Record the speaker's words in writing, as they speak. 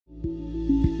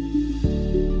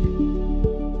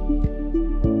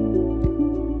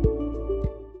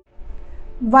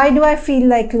Why do I feel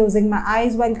like closing my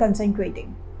eyes while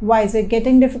concentrating? Why is it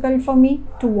getting difficult for me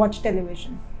to watch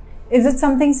television? Is it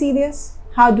something serious?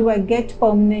 How do I get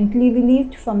permanently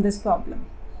relieved from this problem?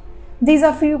 These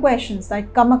are few questions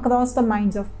that come across the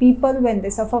minds of people when they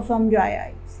suffer from dry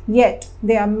eyes. Yet,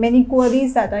 there are many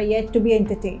queries that are yet to be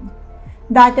entertained.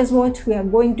 That is what we are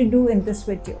going to do in this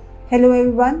video. Hello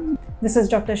everyone, this is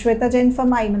Dr. Shweta Jain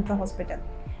from EyeMantra Hospital.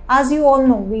 As you all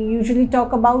know, we usually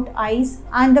talk about eyes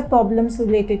and the problems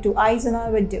related to eyes in our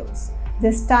videos.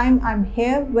 This time I'm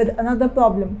here with another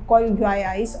problem called dry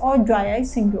eyes or dry eye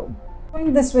syndrome.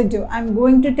 In this video, I'm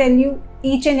going to tell you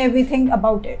each and everything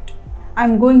about it.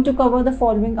 I'm going to cover the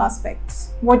following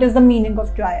aspects. What is the meaning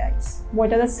of dry eyes?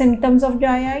 What are the symptoms of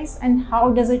dry eyes and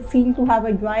how does it feel to have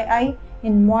a dry eye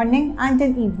in morning and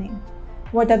in evening?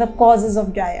 What are the causes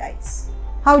of dry eyes?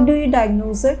 How do you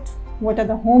diagnose it? What are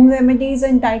the home remedies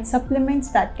and diet supplements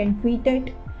that can treat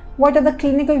it? What are the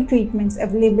clinical treatments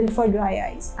available for dry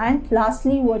eyes? And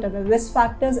lastly, what are the risk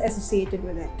factors associated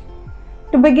with it?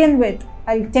 To begin with,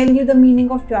 I'll tell you the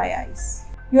meaning of dry eyes.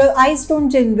 Your eyes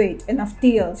don't generate enough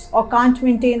tears or can't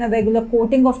maintain a regular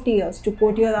coating of tears to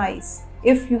coat your eyes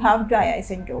if you have dry eye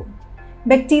syndrome.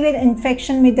 Bacterial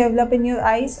infection may develop in your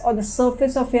eyes or the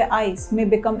surface of your eyes may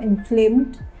become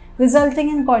inflamed, resulting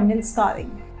in corneal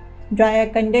scarring. Dry eye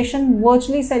condition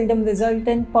virtually seldom result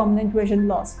in permanent vision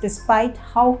loss despite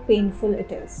how painful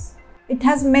it is. It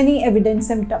has many evident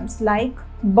symptoms like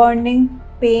burning,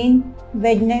 pain,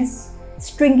 redness,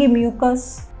 stringy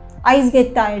mucus, eyes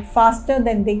get tired faster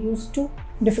than they used to,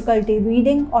 difficulty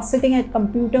reading or sitting at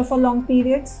computer for long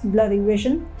periods, blurry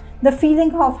vision, the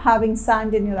feeling of having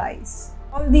sand in your eyes.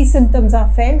 All these symptoms are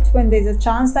felt when there is a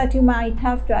chance that you might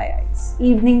have dry eyes.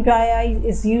 Evening dry eye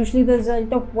is usually the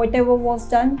result of whatever was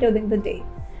done during the day.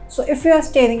 So if you are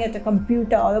staring at a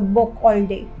computer or a book all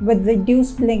day with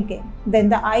reduced blinking, then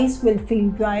the eyes will feel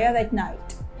drier at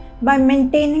night. By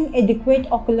maintaining adequate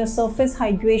ocular surface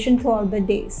hydration throughout the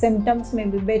day, symptoms may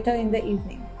be better in the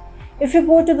evening. If you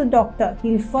go to the doctor,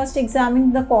 he'll first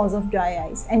examine the cause of dry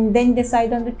eyes and then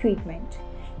decide on the treatment.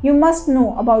 You must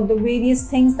know about the various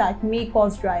things that may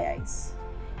cause dry eyes.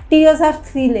 Tears have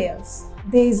three layers.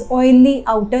 There is oily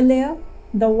outer layer,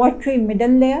 the watery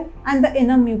middle layer, and the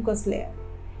inner mucus layer.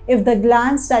 If the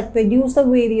glands that produce the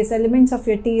various elements of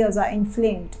your tears are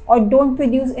inflamed or don't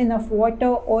produce enough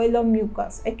water, oil or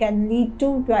mucus, it can lead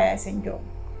to dry eye syndrome.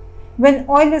 When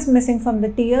oil is missing from the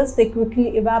tears, they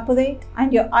quickly evaporate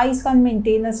and your eyes can't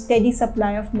maintain a steady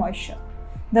supply of moisture.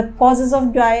 The causes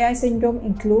of dry eye syndrome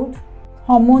include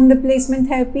hormone replacement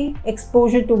therapy,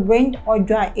 exposure to wind or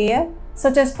dry air,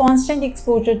 such as constant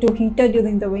exposure to heater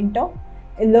during the winter,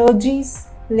 allergies,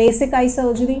 LASIK eye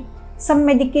surgery, some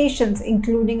medications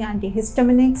including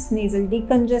antihistaminics, nasal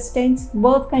decongestants,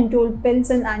 birth control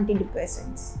pills and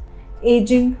antidepressants,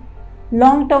 aging,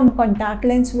 long-term contact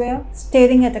lens wear,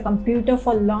 staring at a computer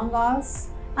for long hours,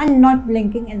 and not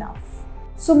blinking enough.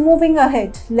 So moving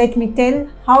ahead, let me tell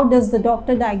how does the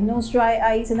doctor diagnose dry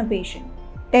eyes in a patient.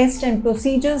 Tests and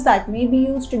procedures that may be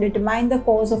used to determine the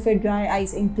cause of your dry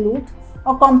eyes include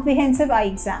a comprehensive eye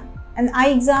exam, an eye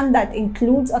exam that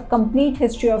includes a complete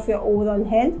history of your overall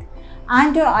health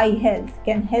and your eye health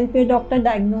can help your doctor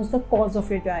diagnose the cause of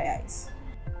your dry eyes.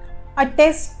 A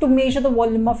test to measure the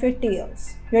volume of your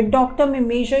tears. Your doctor may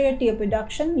measure your tear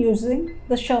production using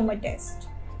the Schirmer test.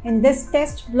 In this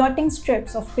test, blotting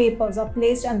strips of papers are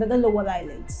placed under the lower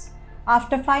eyelids.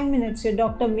 After 5 minutes, your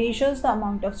doctor measures the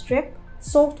amount of strip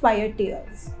soaked by your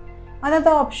tears. Another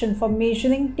option for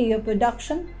measuring tear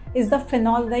production is the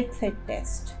phenol red thread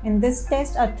test. In this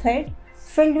test, a thread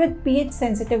filled with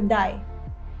pH-sensitive dye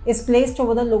is placed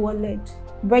over the lower lid,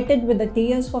 wetted with the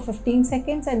tears for 15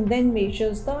 seconds and then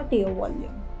measures the tear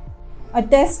volume. A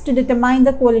test to determine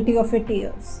the quality of your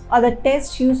tears. Other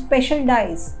tests use special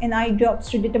dyes in eye drops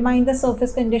to determine the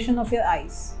surface condition of your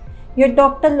eyes. Your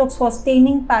doctor looks for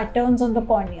staining patterns on the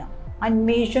cornea and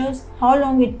measures how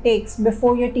long it takes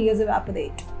before your tears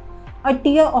evaporate. A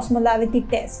tear osmolarity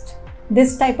test.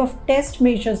 This type of test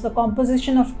measures the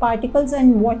composition of particles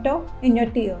and water in your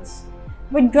tears.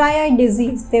 With dry eye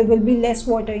disease, there will be less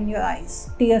water in your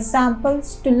eyes. Tear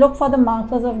samples to look for the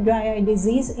markers of dry eye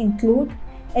disease include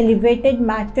elevated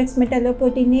matrix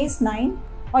metalloproteinase 9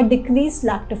 or decreased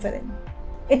lactoferrin.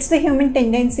 It's the human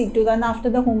tendency to run after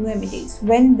the home remedies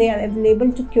when they are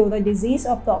available to cure a disease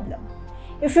or problem.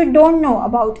 If you don't know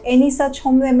about any such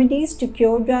home remedies to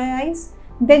cure dry eyes,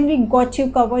 then we got you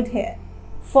covered here.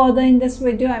 Further in this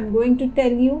video, I'm going to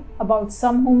tell you about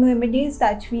some home remedies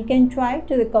that we can try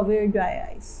to recover your dry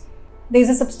eyes. There is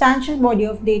a substantial body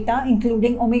of data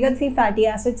including omega-3 fatty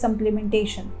acid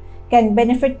supplementation can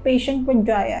benefit patients with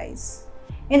dry eyes.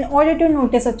 In order to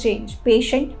notice a change,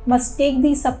 patient must take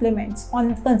these supplements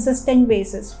on a consistent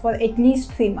basis for at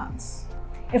least 3 months.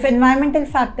 If environmental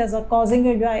factors are causing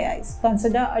your dry eyes,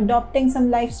 consider adopting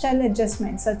some lifestyle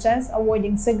adjustments such as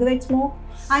avoiding cigarette smoke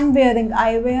and wearing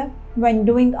eyewear when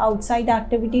doing outside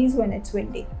activities when it's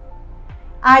windy.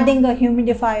 Adding a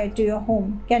humidifier to your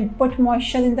home can put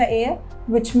moisture in the air,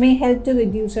 which may help to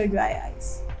reduce your dry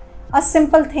eyes. A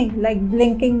simple thing like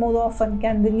blinking more often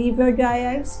can relieve your dry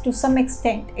eyes to some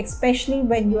extent, especially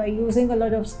when you are using a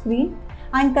lot of screen,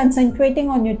 and concentrating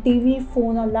on your TV,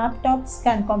 phone or laptops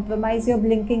can compromise your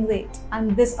blinking rate,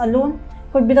 and this alone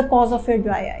could be the cause of your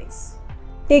dry eyes.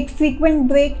 Take frequent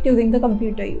break during the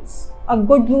computer use. A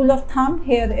good rule of thumb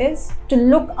here is to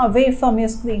look away from your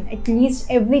screen at least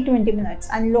every 20 minutes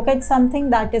and look at something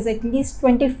that is at least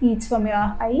 20 feet from your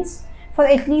eyes for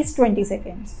at least 20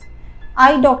 seconds.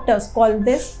 Eye doctors call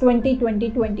this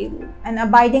 20-20-20 rule, and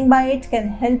abiding by it can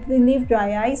help relieve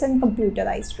dry eyes and computer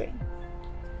eye strain.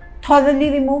 Thoroughly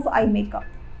remove eye makeup.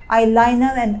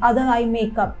 Eyeliner and other eye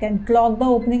makeup can clog the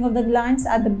opening of the glands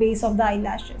at the base of the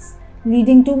eyelashes,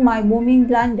 leading to meibomian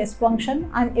gland dysfunction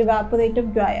and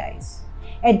evaporative dry eyes.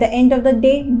 At the end of the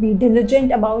day, be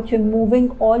diligent about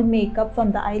removing all makeup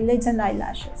from the eyelids and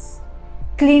eyelashes.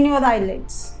 Clean your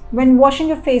eyelids. When washing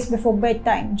your face before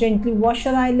bedtime, gently wash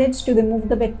your eyelids to remove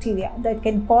the bacteria that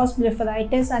can cause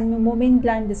blepharitis and meibomian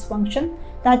gland dysfunction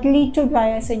that lead to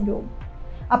dry eye syndrome.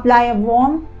 Apply a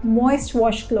warm, moist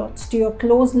washcloth to your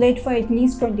closed lid for at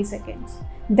least 20 seconds.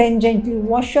 Then gently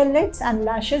wash your lids and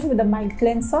lashes with a mild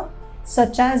cleanser,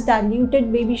 such as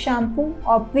diluted baby shampoo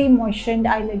or pre-moistened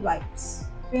eyelid wipes.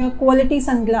 Wear quality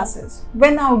sunglasses.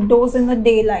 When outdoors in the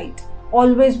daylight,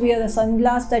 always wear a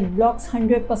sunglass that blocks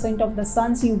 100% of the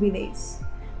sun's UV rays.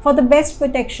 For the best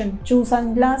protection, choose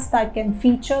sunglasses that can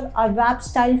feature a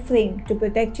wrap-style frame to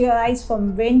protect your eyes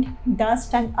from wind,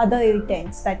 dust, and other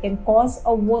irritants that can cause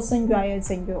a worsened dry eye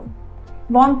syndrome.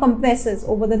 Warm compresses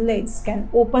over the lids can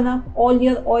open up all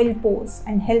your oil pores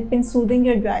and help in soothing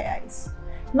your dry eyes.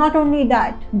 Not only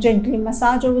that, gently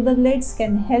massage over the lids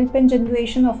can help in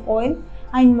generation of oil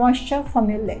and moisture from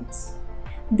your lids.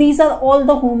 These are all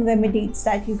the home remedies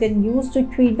that you can use to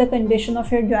treat the condition of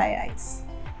your dry eyes.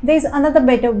 There is another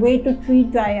better way to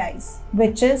treat dry eyes,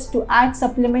 which is to add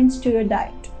supplements to your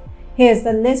diet. Here's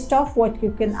the list of what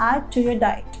you can add to your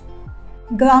diet.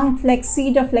 Ground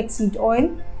flaxseed or flaxseed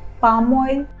oil, palm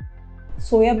oil,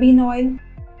 soya bean oil,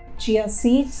 chia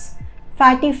seeds,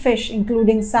 fatty fish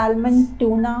including salmon,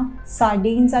 tuna,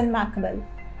 sardines and mackerel,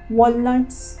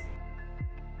 walnuts,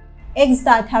 eggs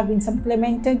that have been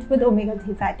supplemented with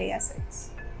omega-3 fatty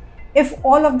acids. If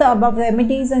all of the above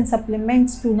remedies and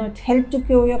supplements do not help to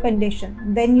cure your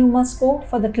condition, then you must go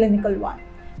for the clinical one.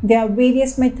 There are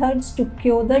various methods to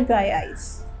cure the dry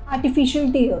eyes.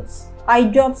 Artificial tears. Eye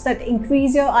drops that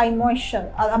increase your eye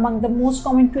moisture are among the most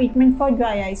common treatment for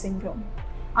dry eye syndrome.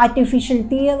 Artificial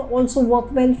tears also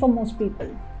work well for most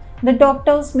people. The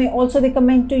doctors may also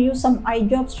recommend to use some eye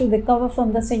drops to recover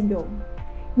from the syndrome.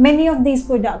 Many of these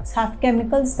products have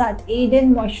chemicals that aid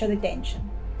in moisture retention.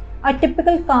 A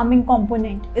typical calming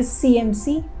component is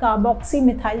CMC,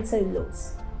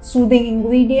 carboxymethylcellulose. Soothing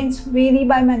ingredients vary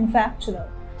by manufacturer,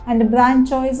 and the brand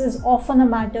choice is often a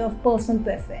matter of personal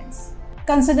preference.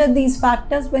 Consider these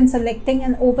factors when selecting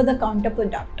an over-the-counter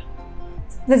product.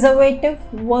 Preservative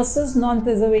versus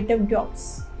non-preservative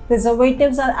drops.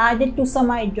 Preservatives are added to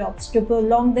some eye drops to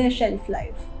prolong their shelf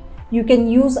life. You can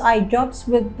use eye drops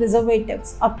with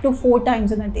preservatives up to 4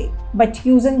 times in a day, but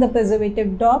using the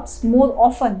preservative drops more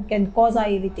often can cause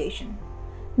eye irritation.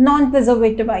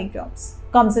 Non-preservative eye drops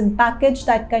comes in package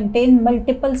that contain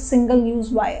multiple single-use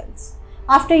vials.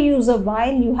 After you use a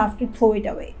vial, you have to throw it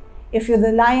away. If you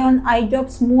rely on eye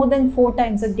drops more than 4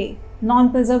 times a day,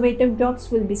 non-preservative drops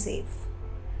will be safe.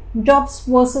 Drops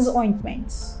versus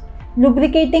ointments.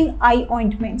 Lubricating eye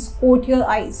ointments coat your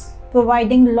eyes,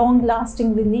 providing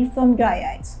long-lasting relief from dry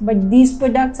eyes, but these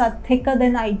products are thicker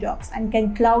than eye drops and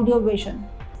can cloud your vision.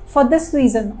 For this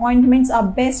reason, ointments are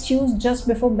best used just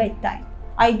before bedtime.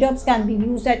 Eye drops can be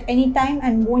used at any time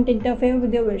and won't interfere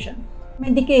with your vision.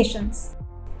 Medications.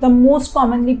 The most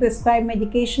commonly prescribed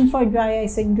medication for dry eye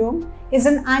syndrome is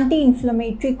an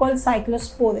anti-inflammatory called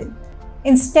cyclosporin.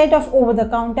 Instead of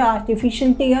over-the-counter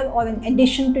artificial tear or in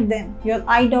addition to them, your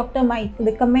eye doctor might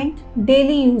recommend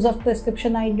daily use of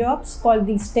prescription eye drops called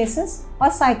Restasis or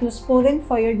cyclosporin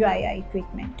for your dry eye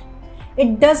treatment.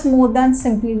 It does more than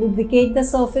simply lubricate the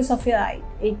surface of your eye.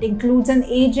 It includes an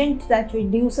agent that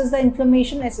reduces the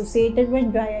inflammation associated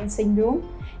with dry eye syndrome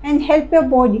and help your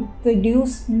body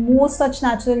produce more such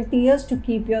natural tears to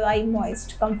keep your eye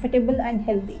moist, comfortable and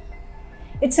healthy.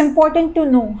 It's important to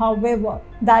know, however,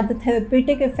 that the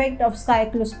therapeutic effect of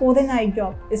cyclosporin eye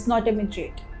drop is not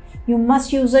immediate. You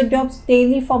must use the drops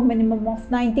daily for a minimum of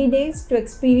 90 days to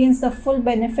experience the full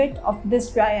benefit of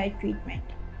this dry eye treatment.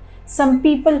 Some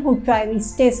people who try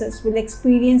Restasis will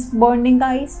experience burning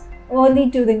eyes early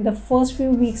during the first few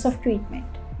weeks of treatment.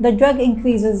 The drug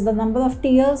increases the number of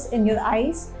tears in your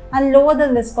eyes and lower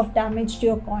the risk of damage to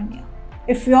your cornea.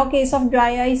 If your case of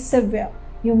dry eye is severe,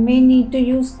 you may need to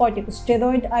use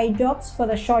corticosteroid eye drops for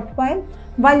a short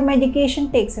while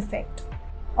medication takes effect.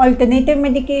 Alternative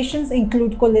medications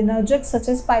include cholinergics such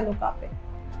as pilocarpine.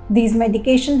 These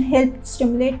medications help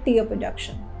stimulate tear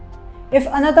production. If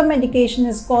another medication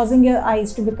is causing your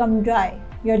eyes to become dry,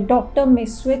 your doctor may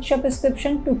switch your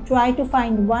prescription to try to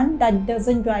find one that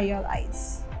doesn't dry your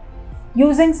eyes.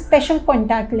 Using special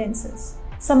contact lenses.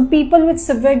 Some people with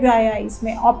severe dry eyes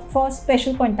may opt for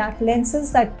special contact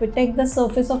lenses that protect the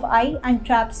surface of eye and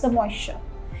traps the moisture.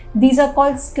 These are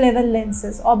called scleral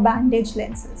lenses or bandage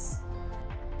lenses.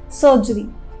 Surgery.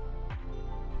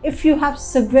 If you have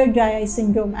severe dry eye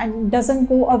syndrome and it doesn't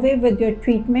go away with your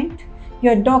treatment,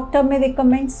 your doctor may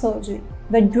recommend surgery.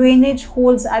 The drainage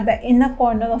holes at the inner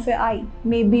corner of your eye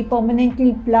may be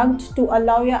permanently plugged to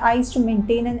allow your eyes to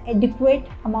maintain an adequate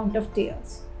amount of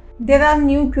tears. There are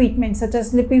new treatments such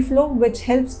as LipiFlow, which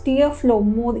helps tear flow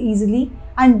more easily,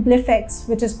 and BliffX,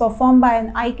 which is performed by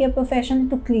an eye care professional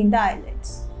to clean the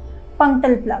eyelids.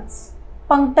 Punctal plugs.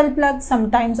 Punctal plugs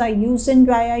sometimes are used in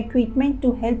dry eye treatment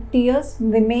to help tears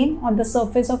remain on the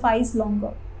surface of eyes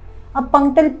longer. A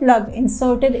punctal plug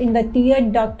inserted in the tear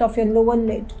duct of your lower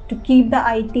lid to keep the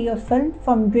eye tear film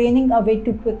from draining away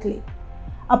too quickly.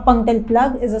 A punctal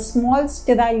plug is a small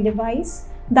sterile device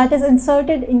that is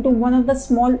inserted into one of the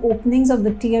small openings of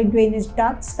the tear drainage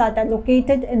ducts that are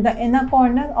located in the inner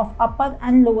corner of upper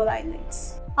and lower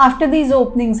eyelids. After these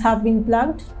openings have been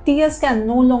plugged, tears can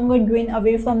no longer drain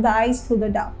away from the eyes through the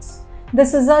ducts.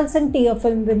 This results in tear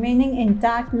film remaining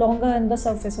intact longer on the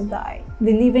surface of the eye,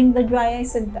 relieving the dry eye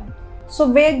symptom. So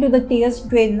where do the tears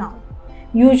drain now?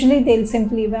 Usually they'll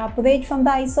simply evaporate from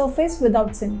the eye surface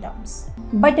without symptoms.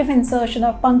 But if insertion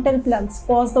of punctal plugs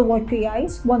cause the watery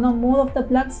eyes, one or more of the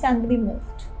plugs can be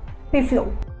removed.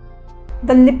 LipiFlow.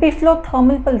 The LipiFlow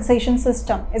thermal pulsation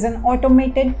system is an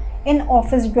automated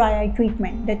in-office dry eye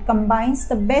treatment that combines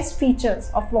the best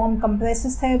features of warm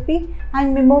compresses therapy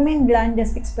and meibomian gland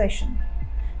disc expression.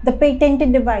 The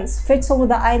patented device fits over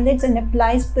the eyelids and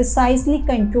applies precisely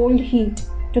controlled heat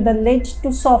to the lid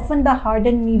to soften the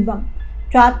hardened meibum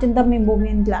trapped in the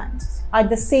meibomian glands. At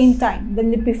the same time, the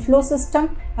LipiFlow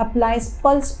system applies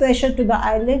pulse pressure to the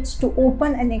eyelids to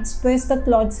open and express the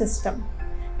clot system,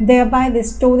 thereby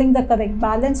restoring the correct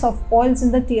balance of oils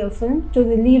in the tear film to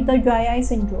relieve the dry eye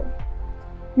syndrome.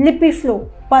 LipiFlow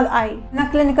per eye. In a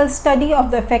clinical study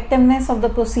of the effectiveness of the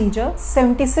procedure,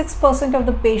 76% of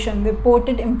the patients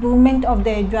reported improvement of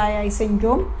their dry eye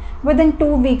syndrome within 2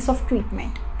 weeks of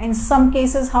treatment. In some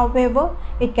cases, however,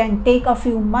 it can take a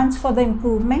few months for the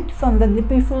improvement from the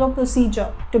LipiFlow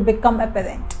procedure to become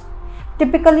apparent.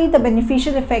 Typically, the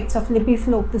beneficial effects of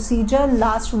LipiFlow procedure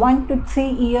last 1 to 3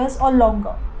 years or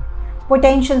longer.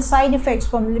 Potential side effects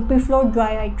from LipiFlow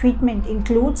dry eye treatment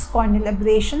includes corneal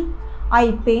abrasion,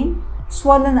 eye pain,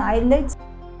 swollen eyelids,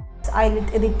 eyelid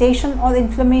irritation or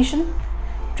inflammation,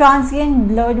 transient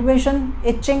blurred vision,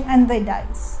 itching and red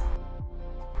eyes.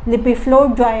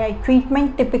 LipiFlow dry eye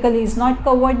treatment typically is not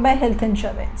covered by health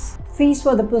insurance. Fees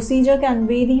for the procedure can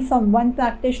vary from one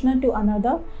practitioner to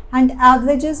another and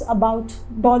averages about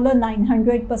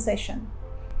 $900 per session.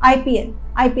 IPL.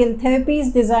 IPL therapy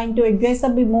is designed to address the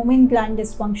meibomian gland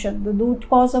dysfunction, the root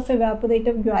cause of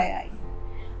evaporative dry eye.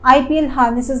 IPL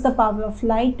harnesses the power of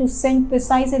light to send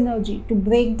precise energy to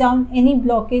break down any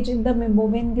blockage in the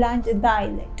meibomian gland in the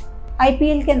eyelid.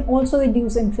 IPL can also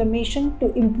reduce inflammation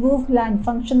to improve gland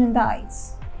function in the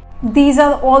eyes. These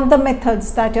are all the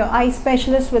methods that your eye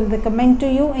specialist will recommend to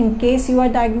you in case you are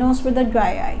diagnosed with a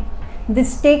dry eye.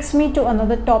 This takes me to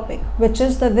another topic, which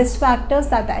is the risk factors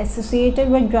that are associated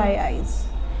with dry eyes.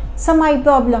 Some eye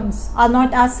problems are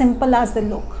not as simple as they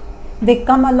look. They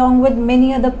come along with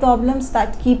many other problems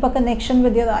that keep a connection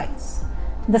with your eyes.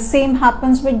 The same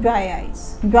happens with dry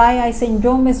eyes. Dry eye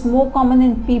syndrome is more common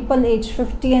in people aged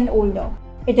 50 and older.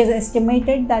 It is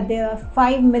estimated that there are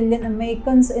 5 million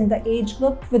Americans in the age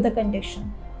group with the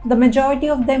condition. The majority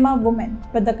of them are women,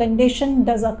 but the condition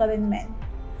does occur in men.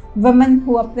 Women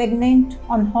who are pregnant,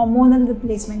 on hormonal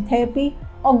replacement therapy,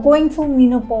 or going through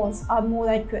menopause are more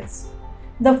at risk.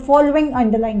 The following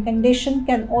underlying condition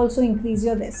can also increase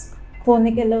your risk: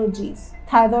 chronic allergies,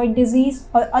 thyroid disease,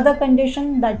 or other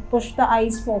conditions that push the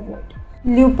eyes forward.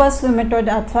 lupus, rheumatoid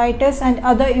arthritis, and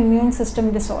other immune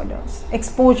system disorders,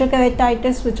 exposure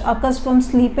keratitis, which occurs from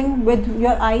sleeping with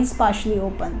your eyes partially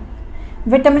open,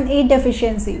 vitamin A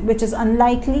deficiency, which is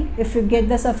unlikely if you get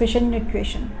the sufficient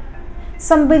nutrition.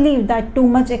 Some believe that too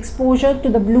much exposure to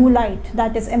the blue light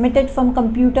that is emitted from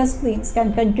computer screens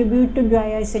can contribute to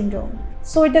dry eye syndrome.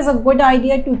 So it is a good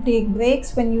idea to take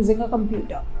breaks when using a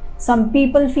computer. Some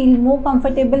people feel more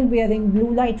comfortable wearing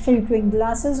blue light filtering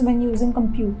glasses when using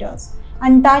computers,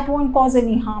 and that won't cause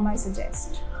any harm, I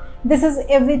suggest. This is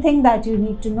everything that you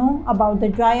need to know about the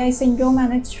dry eye syndrome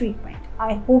and its treatment.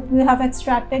 I hope you have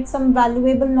extracted some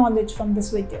valuable knowledge from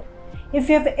this video. If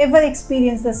you have ever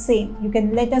experienced the same, you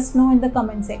can let us know in the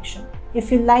comment section.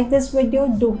 If you like this video,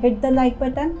 do hit the like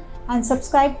button and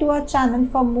subscribe to our channel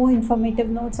for more informative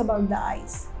notes about the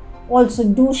eyes. Also,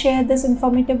 do share this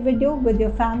informative video with your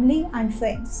family and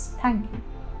friends. Thank you.